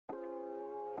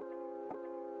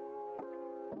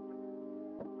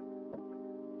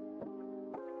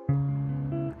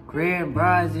Grand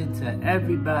rising to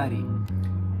everybody.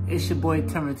 It's your boy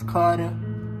Terrence Carter,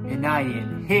 and I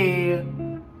am here,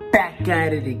 back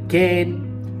at it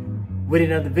again with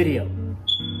another video.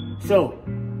 So,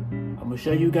 I'm gonna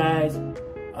show you guys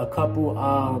a couple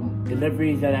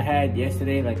deliveries that I had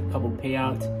yesterday, like a couple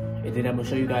payouts, and then I'm gonna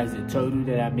show you guys the total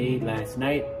that I made last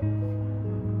night.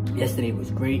 Yesterday was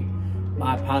great.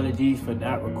 My apologies for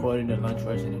not recording the lunch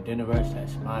rush and the dinner rush.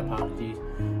 That's my apologies.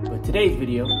 But today's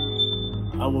video,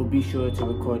 I will be sure to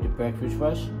record the breakfast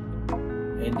rush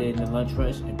and then the lunch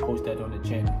rush and post that on the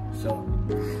channel. So,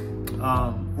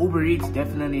 Ubereats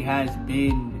definitely has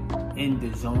been in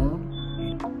the zone.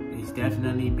 It's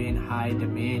definitely been high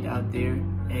demand out there,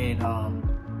 and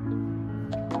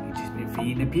we've just been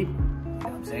feeding the people. You know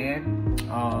what I'm saying?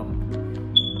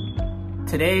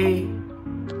 Today,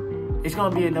 it's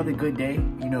gonna be another good day.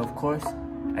 You know, of course,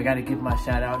 I gotta give my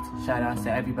shout outs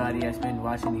to everybody that's been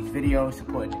watching these videos,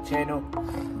 supporting the channel.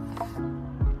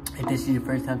 If this is your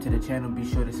first time to the channel, be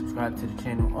sure to subscribe to the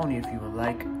channel only if you would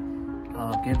like.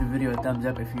 Give the video a thumbs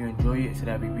up if you enjoy it so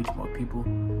that we reach more people,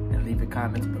 and leave your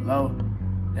comments below.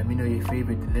 Let me know your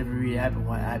favorite delivery app and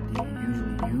what app do you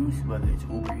usually use, whether it's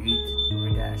Ubereats,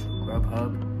 DoorDash, or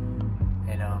GRUBHUB.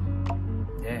 And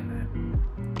yeah, man.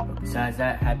 But besides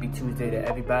that, happy Tuesday to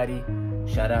everybody.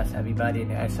 Shout out to everybody in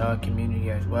the SR community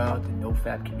as well, the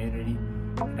NoFap community,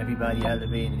 and everybody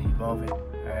elevating and evolving.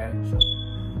 Alright, so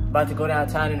I'm about to go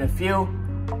downtown in a few,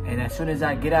 and as soon as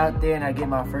I get out there and I get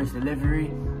my first delivery,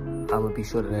 I'm gonna be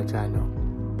sure to let y'all know.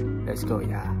 Let's go,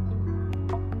 y'all.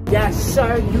 Yes,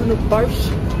 sir, universe.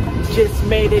 Just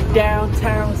made it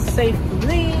downtown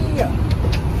safely.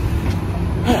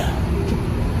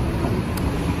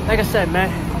 Like I said, man,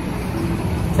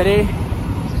 today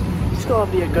it's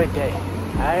gonna be a good day.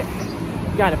 Alright?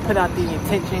 You gotta put out the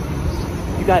intention.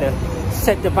 You gotta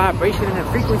set the vibration and the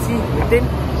frequency within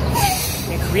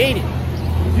and create it.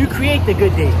 You create the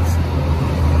good days.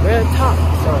 Real talk.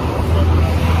 So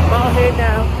I'm out here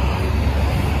now.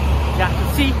 Y'all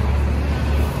can see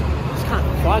it's kind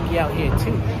of foggy out here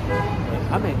too. But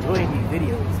I'm enjoying these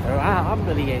videos. So I'm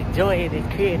really enjoying this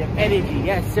creative energy.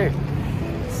 Yes, sir.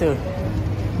 So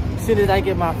as soon as I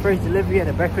get my first delivery at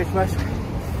the breakfast rush,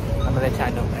 I'm gonna let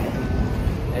y'all know, man.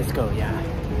 Let's go, y'all.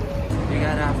 We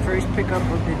got our first pickup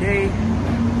of the day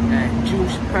at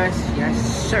Juice Press. Yes,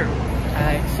 sir.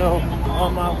 Alright, so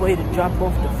on my way to drop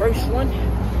off the first one,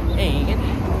 and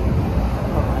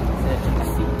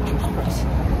Juice Press.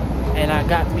 And I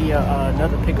got me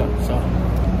another pickup. So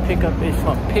pickup is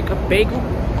from Pickup Bagel,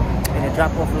 and the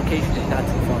drop off location is not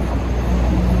too far.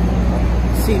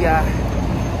 See y'all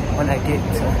when I get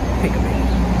to Pickup Bagel.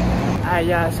 Alright,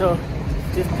 y'all, so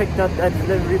just picked up that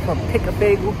delivery from Pickup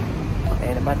Bagel,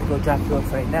 and I'm about to go drop it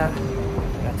off right now.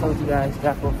 I told you guys,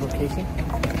 drop off location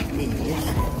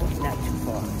is not too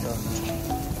far, so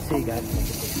see you guys when I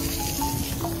get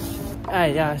there.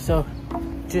 Alright, y'all, so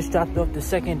just dropped off the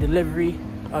second delivery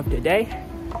of the day,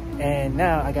 and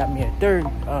now I got me a third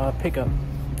pickup,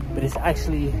 but it's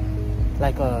actually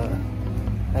like a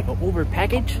Uber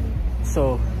package.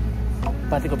 So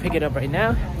about to go pick it up right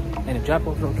now, and the drop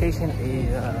off location is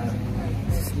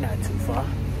not too far.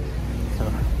 So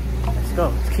let's go.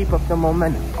 Let's keep up the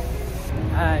momentum.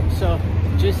 Alright, so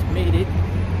just made it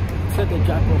to the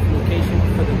drop off location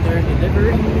for the third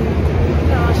delivery. You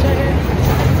know what I'm saying?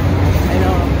 And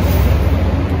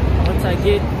once I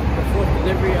get the fourth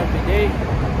delivery of the day,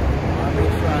 I'll make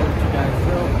sure I let you guys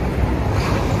know.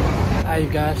 Alright, you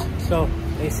guys, so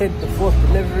they sent the fourth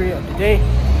delivery of the day,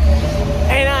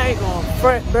 and I ain't gonna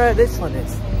front, bro. This one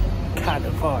is kind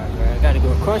of far, bro. I gotta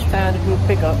go across town to do a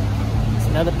pickup. It's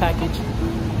another package,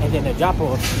 and then the drop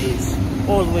off is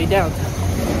all the way downtown.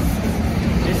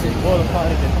 This is all a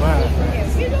part of the grind, bro.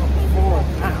 4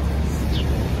 pounds.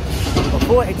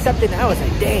 Before accepting, I was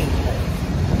like, dang,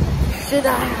 should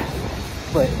I?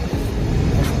 But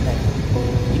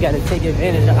you gotta take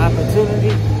advantage of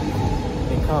opportunity.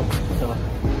 It comes. So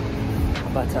I'm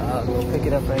about to go pick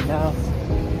it up right now,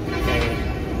 and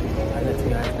I'll let you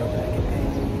guys know when I get there.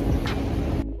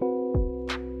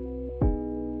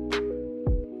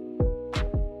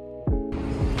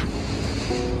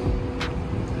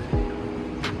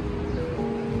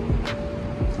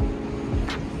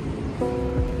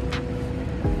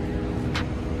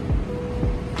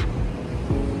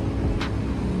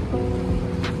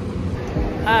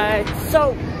 Alright,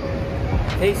 so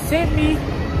they sent me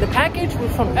the package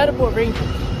was from Edible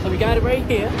Arrangements. So we got it right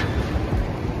here.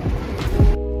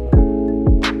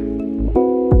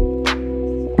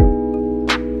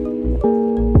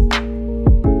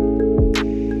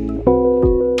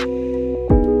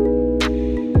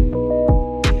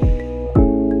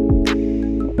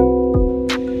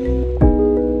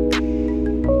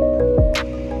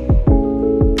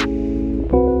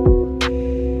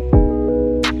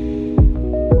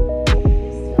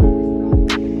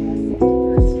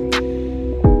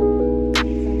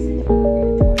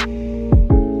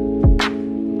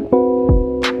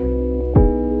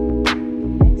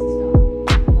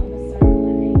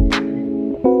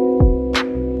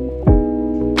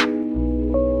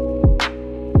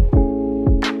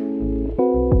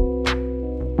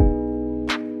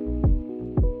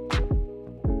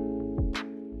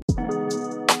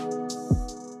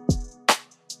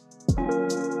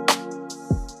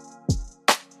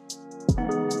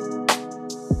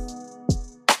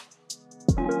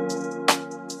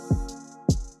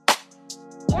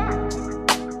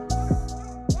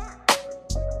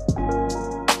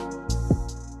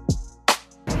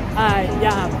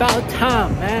 About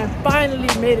time, man. Finally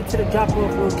made it to the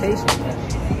drop-off location, man.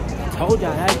 Told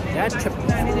y'all that trip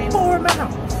was 4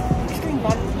 miles.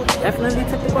 Definitely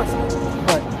took the bus,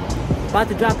 but about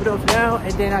to drop it off now,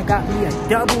 and then I got me a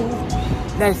double.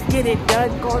 Let's get it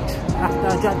done, coach. After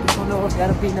I drop this one off,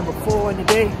 that'll be number 4 in the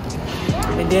day.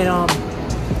 And then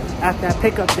after I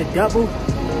pick up the double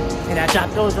and I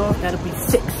drop those off, that'll be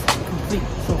 6 complete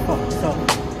so far. So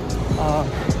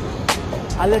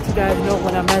I'll let you guys know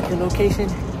when I'm at the location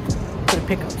for the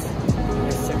pickups.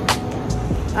 Yes, sir.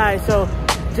 Alright, so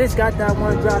just got that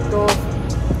one dropped off.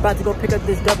 About to go pick up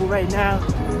this double right now.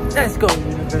 Let's go,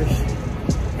 universe.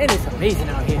 And it's amazing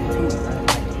out here too, right?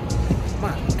 Like,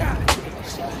 my God.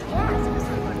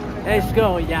 Let's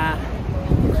go, y'all.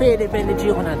 Creative energy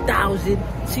on 1,000.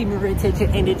 Semen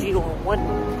retention energy on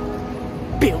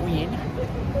 1 billion.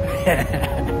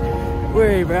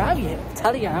 Worry, bro. I'm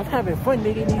telling y'all, I'm having fun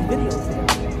making these videos.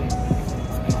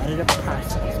 It's part of the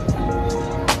process.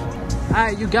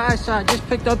 Alright, you guys, so I just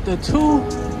picked up the 2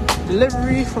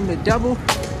 deliveries from the double.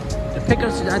 The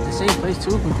pickups is at the same place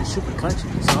too, which is super clutch.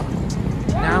 So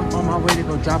now I'm on my way to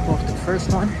go drop off the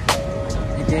first one.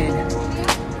 And then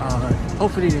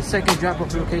hopefully the second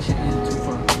drop-off location isn't too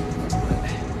far.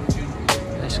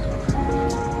 Let's go.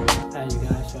 Alright, you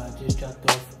guys, so I just dropped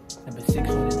off number 6 for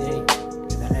the day.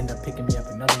 And I ended up picking me up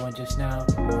another one just now.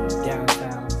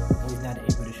 Downtown. I was not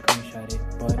able to screenshot it,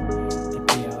 but the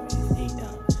payout is $8.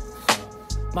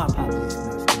 So my apologies for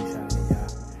not screenshotting it,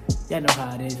 y'all. Y'all know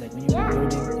how it is, like when you're in a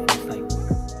building, it's like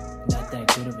not that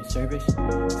good of a service. So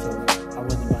I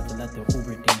wasn't about to let the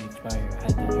Uber thing expire. I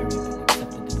had to hurry up and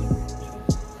accept the delivery.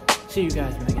 See you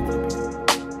guys when I get to the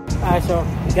pickup. Alright, so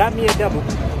got me a double.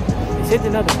 It's hit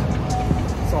another one.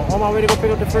 So on my way to go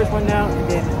pick up the first one now, and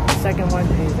then the second one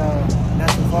is not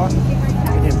too far.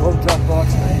 And then both drop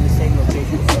offs are in the same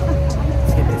location. So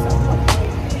let's get this out.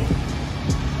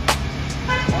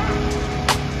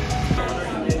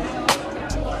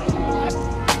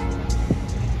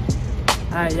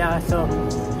 Alright, y'all, so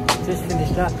just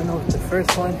finished dropping off the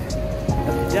first one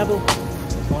of the double.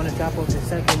 I want to drop off the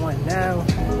second one now.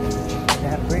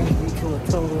 That brings me to a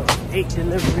total of 8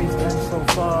 deliveries done so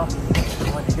far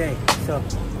on the day. So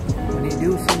when they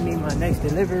do send me my next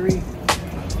delivery,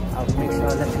 I will make sure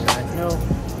I let you guys know.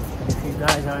 And if you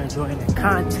guys are enjoying the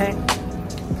content,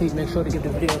 please make sure to give the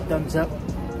video a thumbs up.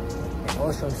 And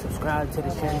also subscribe to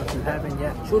the channel if you haven't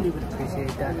yet. Truly would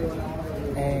appreciate that.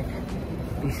 And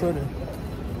be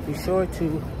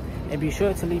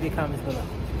sure to leave your comments below.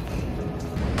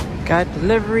 Got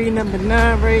delivery number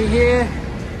 9 right here.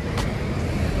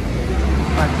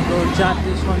 About to go drop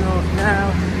this one off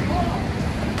now.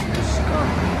 Let's go.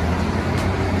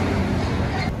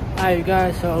 Alright, you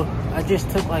guys, so I just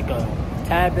took like a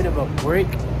tad bit of a break.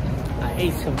 I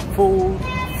ate some food,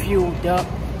 fueled up,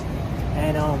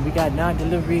 and we got 9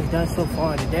 deliveries done so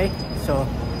far today. So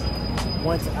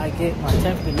once I get my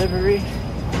 10th delivery,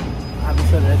 I'll be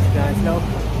sure to let you guys know.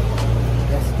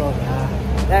 Let's go, y'all.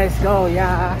 Let's go,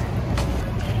 y'all.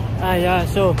 Alright, y'all,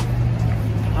 so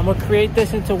I'm gonna create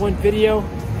this into one video.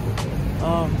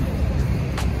 I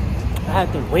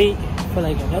had to wait for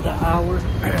like another hour.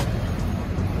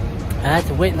 I had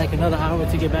to wait like another hour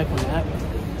to get back on the app.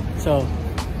 So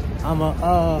I'm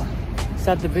gonna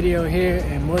stop the video here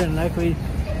and more than likely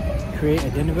create a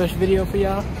dinner rush video for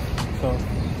y'all. So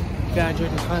if y'all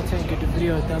enjoyed the content, give the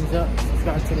video a thumbs up,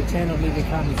 subscribe to the channel, leave your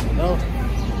comments below,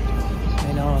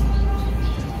 and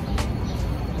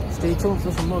stay tuned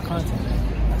for some more content, man.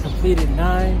 I completed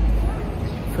 9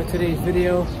 for today's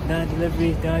video, 9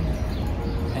 deliveries done,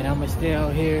 and I'm gonna stay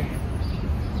out here,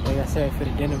 like I said, for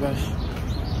the dinner rush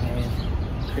and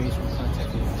create some content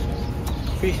for y'all.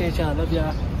 So, appreciate y'all, love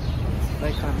y'all.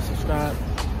 Like, comment, subscribe.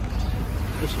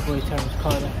 It's your boy Terrence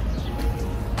Carter.